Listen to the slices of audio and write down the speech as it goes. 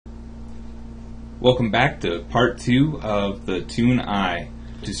Welcome back to part 2 of the Toon Eye.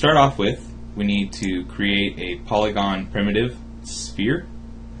 To start off with, we need to create a polygon primitive sphere.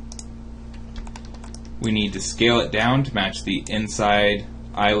 We need to scale it down to match the inside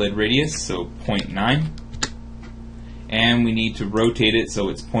eyelid radius, so 0.9. And we need to rotate it so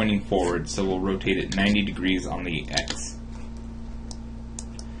it's pointing forward, so we'll rotate it 90 degrees on the X.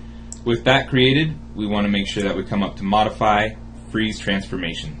 With that created, we want to make sure that we come up to Modify, Freeze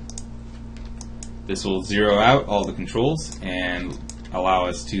Transformation. This will zero out all the controls and allow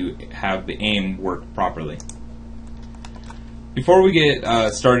us to have the aim work properly. Before we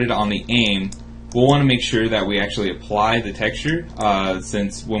get started on the aim, we'll want to make sure that we actually apply the texture,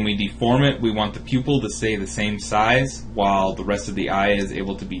 since when we deform it, we want the pupil to stay the same size while the rest of the eye is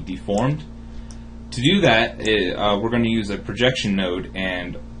able to be deformed. To do that, we're going to use a projection node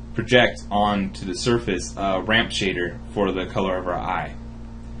and project onto the surface a ramp shader for the color of our eye.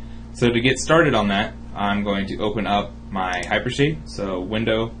 So to get started on that, I'm going to open up my Hypershade, so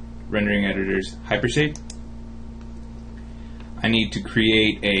Window, Rendering Editors, Hypershade. I need to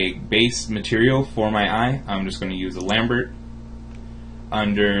create a base material for my eye. I'm just going to use a Lambert.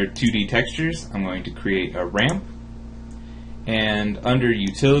 Under 2D Textures, I'm going to create a ramp. And under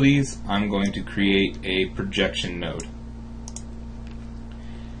Utilities, I'm going to create a projection node.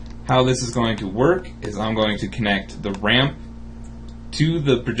 How this is going to work is I'm going to connect the ramp to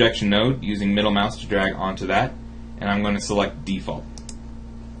the projection node using middle mouse to drag onto that, and I'm going to select default.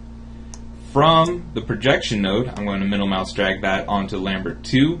 From the projection node, I'm going to middle mouse drag that onto Lambert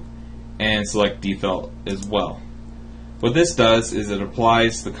 2 and select default as well. What this does is it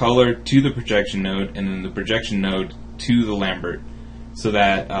applies the color to the projection node and then the projection node to the Lambert, so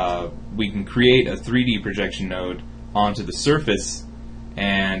that we can create a 3D projection node onto the surface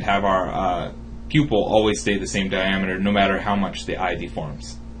and have our pupil always stay the same diameter no matter how much the eye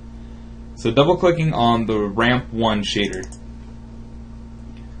deforms. So double clicking on the ramp 1 shader,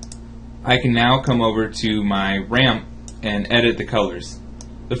 I can now come over to my ramp and edit the colors.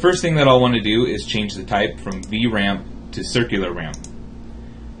 The first thing that I'll want to do is change the type from V-ramp to circular ramp.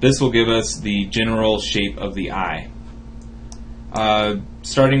 This will give us the general shape of the eye.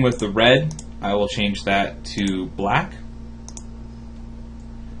 Starting with the red, I will change that to black.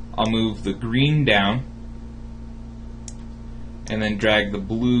 I'll move the green down and then drag the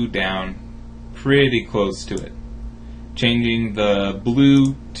blue down pretty close to it, changing the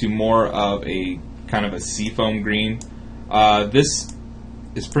blue to more of a kind of a seafoam green. This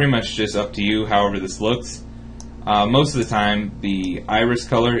is pretty much just up to you however this looks. Most of the time the iris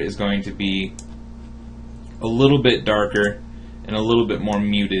color is going to be a little bit darker and a little bit more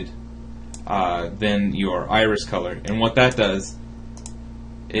muted than your iris color, and what that does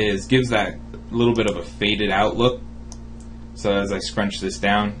is gives that little bit of a faded out look. So as I scrunch this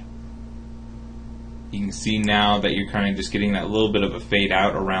down, you can see now that you're kind of just getting that little bit of a fade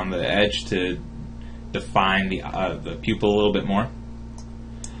out around the edge to define the pupil a little bit more.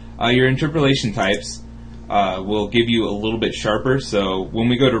 Your interpolation types will give you a little bit sharper, so when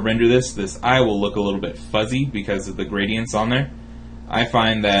we go to render this eye will look a little bit fuzzy because of the gradients on there. I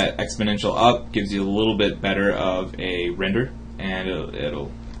find that exponential up gives you a little bit better of a render, and it'll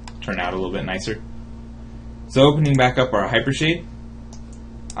turn out a little bit nicer. So opening back up our Hypershade,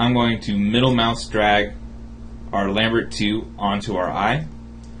 I'm going to middle mouse drag our Lambert 2 onto our eye,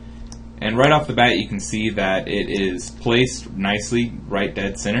 and right off the bat you can see that it is placed nicely right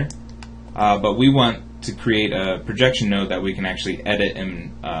dead center, but we want to create a projection node that we can actually edit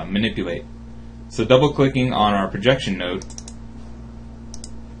and manipulate. So double clicking on our projection node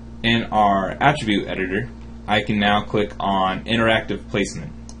in our attribute editor, I can now click on interactive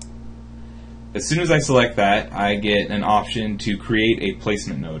placement. As soon as I select that, I get an option to create a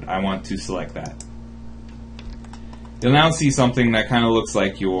placement node. I want to select that. You'll now see something that kind of looks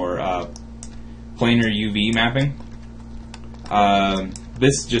like your planar UV mapping.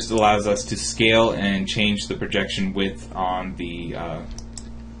 This just allows us to scale and change the projection width on the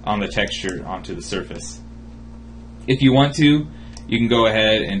texture onto the surface. If you want to, you can go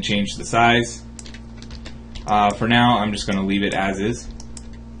ahead and change the size. For now, I'm just going to leave it as is.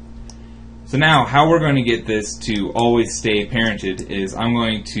 So now, how we're going to get this to always stay parented is I'm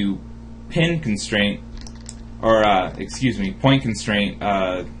going to point constraint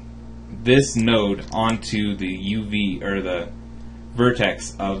this node onto the UV or the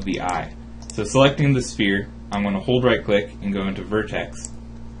vertex of the eye. So selecting the sphere, I'm going to hold right click and go into vertex.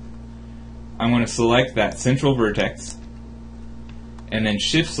 I'm going to select that central vertex and then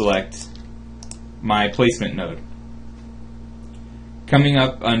shift select my placement node. Coming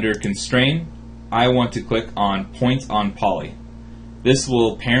up under constrain, I want to click on Point on Poly. This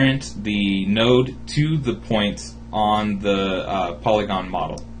will parent the node to the points on the polygon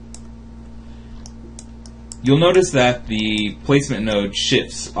model. You'll notice that the placement node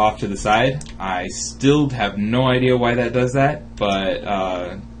shifts off to the side. I still have no idea why that does that, but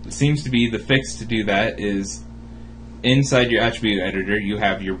it seems to be the fix to do that is inside your attribute editor you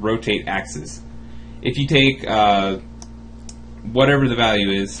have your rotate axis. If you take whatever the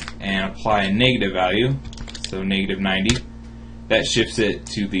value is and apply a negative value, so negative 90, that shifts it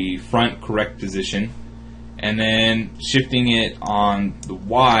to the front correct position, and then shifting it on the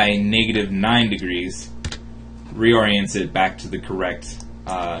Y negative 9 degrees reorients it back to the correct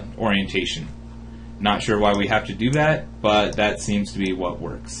orientation. Not sure why we have to do that, but that seems to be what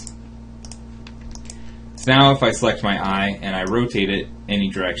works. So now if I select my eye and I rotate it any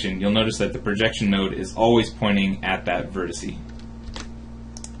direction, you'll notice that the projection node is always pointing at that vertice.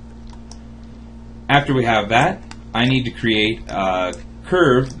 After we have that, I need to create a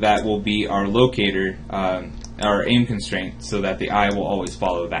curve that will be our locator, our aim constraint, so that the eye will always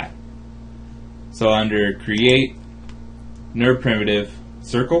follow that. So under create NURB primitive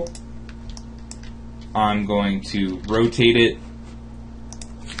circle, I'm going to rotate it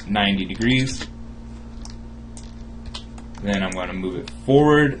 90 degrees. Then I'm going to move it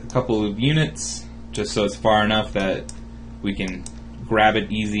forward a couple of units just so it's far enough that we can grab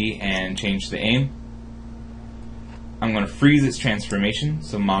it easy and change the aim. I'm going to freeze its transformation,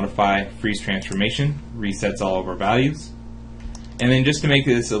 so modify freeze transformation, resets all of our values. And then just to make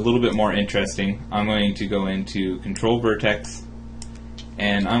this a little bit more interesting, I'm going to go into control vertex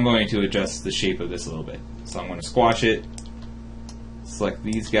and I'm going to adjust the shape of this a little bit. So I'm going to squash it, select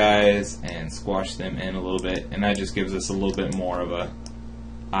these guys and squash them in a little bit, and that just gives us a little bit more of a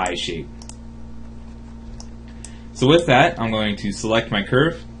eye shape. So with that, I'm going to select my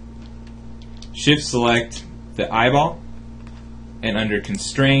curve, shift select the eyeball, and under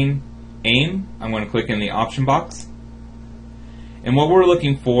constrain aim, I'm going to click in the option box. And what we're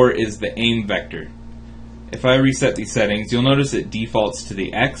looking for is the aim vector. If I reset these settings, you'll notice it defaults to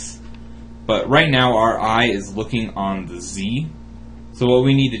the X, but right now our eye is looking on the Z. So what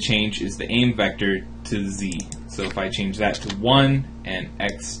we need to change is the aim vector to the Z. So if I change that to 1 and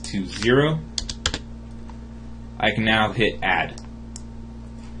X to 0, I can now hit add.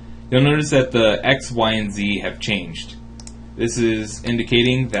 You'll notice that the X, Y, and Z have changed. This is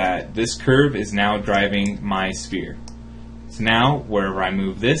indicating that this curve is now driving my sphere. So now, wherever I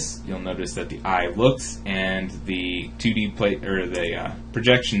move this, you'll notice that the eye looks and the 2D plate or the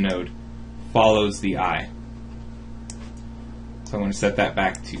projection node follows the eye. So I'm going to set that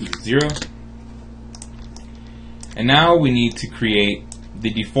back to 0. And now we need to create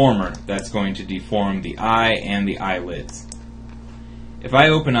the deformer that's going to deform the eye and the eyelids. If I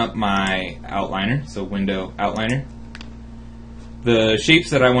open up my outliner, so window outliner, the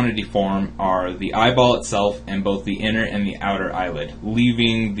shapes that I want to deform are the eyeball itself and both the inner and the outer eyelid,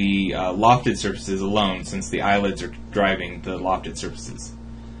 leaving the lofted surfaces alone since the eyelids are driving the lofted surfaces.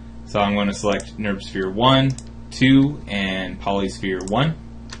 So I'm going to select NURB sphere 1, 2, and polysphere 1,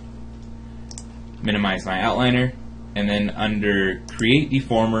 minimize my outliner, and then under create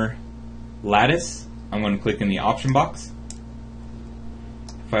deformer lattice, I'm going to click in the option box.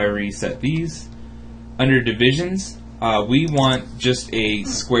 If I reset these, under divisions, we want just a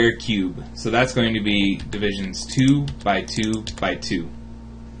square cube, so that's going to be divisions 2 by 2 by 2.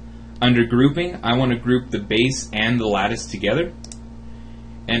 Under grouping, I want to group the base and the lattice together,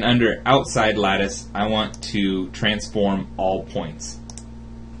 and under outside lattice, I want to transform all points.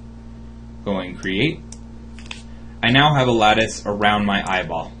 Going create. I now have a lattice around my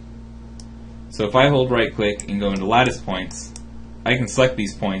eyeball. So if I hold right click and go into lattice points, I can select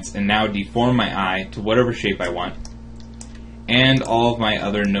these points and now deform my eye to whatever shape I want. And all of my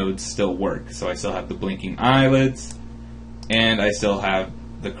other nodes still work. So I still have the blinking eyelids, and I still have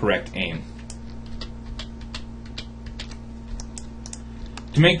the correct aim.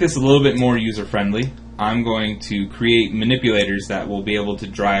 To make this a little bit more user-friendly, I'm going to create manipulators that will be able to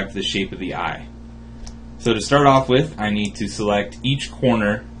drive the shape of the eye. So to start off with, I need to select each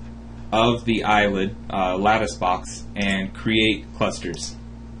corner of the eyelid lattice box and create clusters.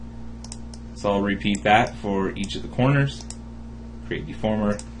 So I'll repeat that for each of the corners. Create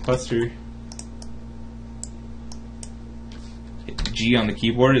deformer cluster. Hit G on the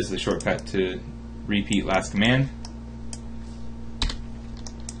keyboard is the shortcut to repeat last command.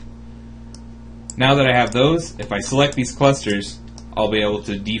 Now that I have those, if I select these clusters, I'll be able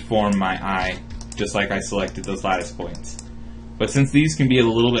to deform my eye just like I selected those lattice points. But since these can be a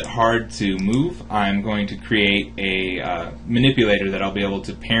little bit hard to move, I'm going to create a manipulator that I'll be able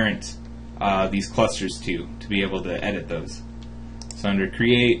to parent these clusters to be able to edit those. So under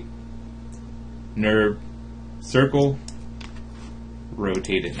Create, NURB Circle,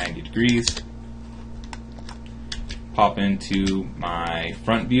 rotate it 90 degrees, pop into my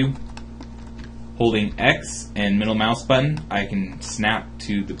front view. Holding X and middle mouse button, I can snap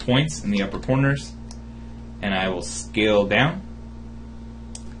to the points in the upper corners, and I will scale down.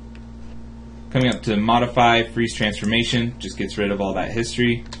 Coming up to Modify, Freeze Transformation, just gets rid of all that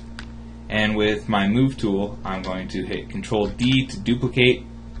history. And with my Move tool, I'm going to hit Control D to duplicate,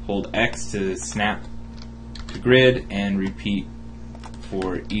 hold X to snap to grid, and repeat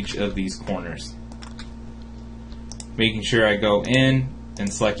for each of these corners. Making sure I go in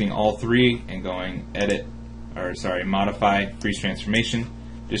and selecting all three and going Modify, Freeze Transformation,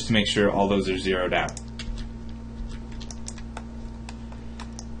 just to make sure all those are zeroed out.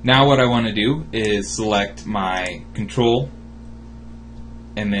 Now what I want to do is select my control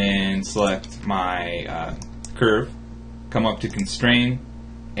and then select my curve, come up to Constrain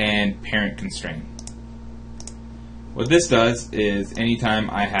and Parent Constrain. What this does is anytime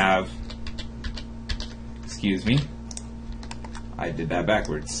I have, excuse me, I did that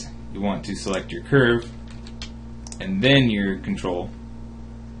backwards. You want to select your curve and then your control,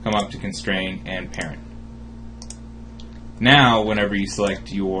 come up to Constrain and Parent. Now whenever you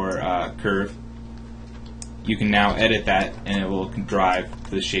select your curve, you can now edit that and it will drive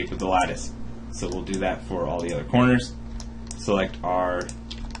the shape of the lattice. So we'll do that for all the other corners. Select our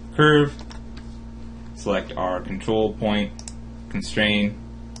curve, select our control point, constrain,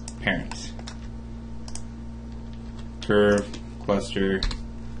 parent. Curve, cluster,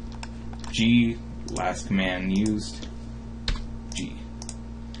 G, last command used, G.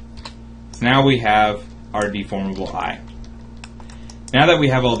 So now we have our deformable eye. Now that we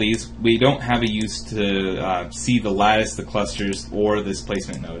have all these, we don't have a use to see the lattice, the clusters, or this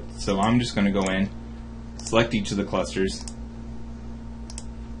placement node. So I'm just going to go in, select each of the clusters,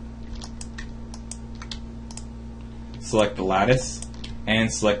 select the lattice, and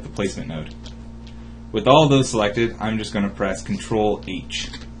select the placement node. With all those selected, I'm just going to press Control H,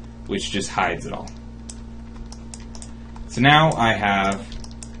 which just hides it all. So now I have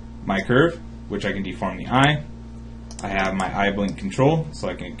my curve, which I can deform the eye. I have my eye blink control, so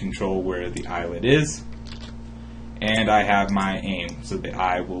I can control where the eyelid is. And I have my aim, so the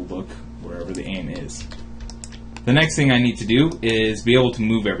eye will look wherever the aim is. The next thing I need to do is be able to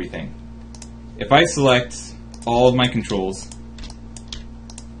move everything. If I select all of my controls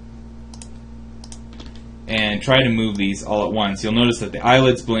and try to move these all at once, you'll notice that the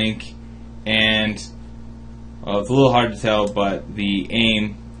eyelids blink and, well, it's a little hard to tell, but the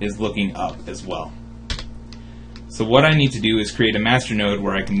aim is looking up as well. So what I need to do is create a master node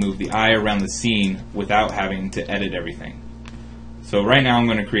where I can move the eye around the scene without having to edit everything. So right now I'm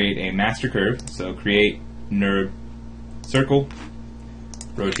going to create a master curve. So create NURB circle,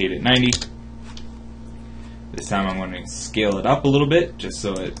 rotate it 90. This time I'm going to scale it up a little bit just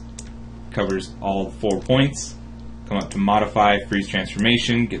so it covers all 4 points. Come up to Modify, Freeze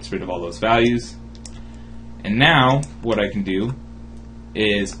Transformation, gets rid of all those values. And now what I can do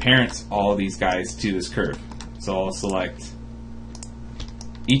is parent all these guys to this curve. So I'll select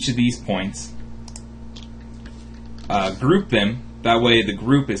each of these points, group them, that way the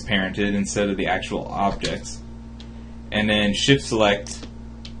group is parented instead of the actual objects, and then shift select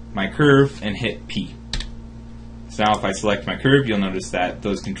my curve and hit P. So now if I select my curve, you'll notice that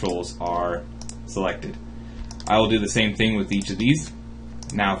those controls are selected. I will do the same thing with each of these.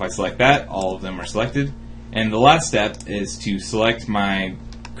 Now if I select that, all of them are selected. And the last step is to select my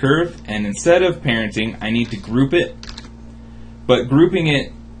curve, and instead of parenting, I need to group it, but grouping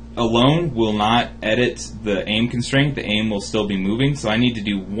it alone will not edit the aim constraint. The aim will still be moving, so I need to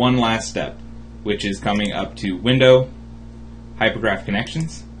do one last step, which is coming up to Window, Hypergraph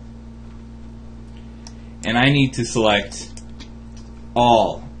Connections, and I need to select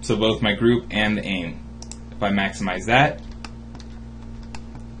all, so both my group and the aim. If I maximize that,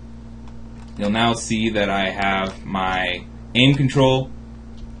 you'll now see that I have my aim control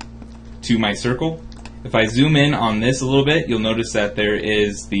to my circle. If I zoom in on this a little bit, you'll notice that there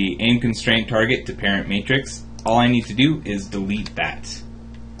is the aim constraint target to parent matrix. All I need to do is delete that.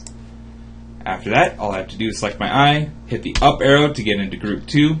 After that, all I have to do is select my eye, hit the up arrow to get into group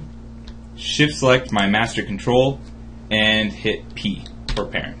 2, shift select my master control, and hit P for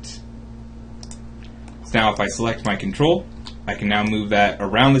parent. So now if I select my control, I can now move that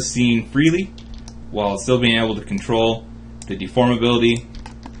around the scene freely while still being able to control the deformability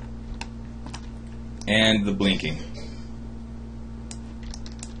and the blinking.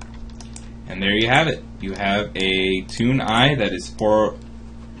 And there you have it. You have a Toon Eye that is fully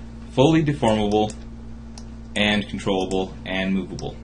deformable and controllable and movable.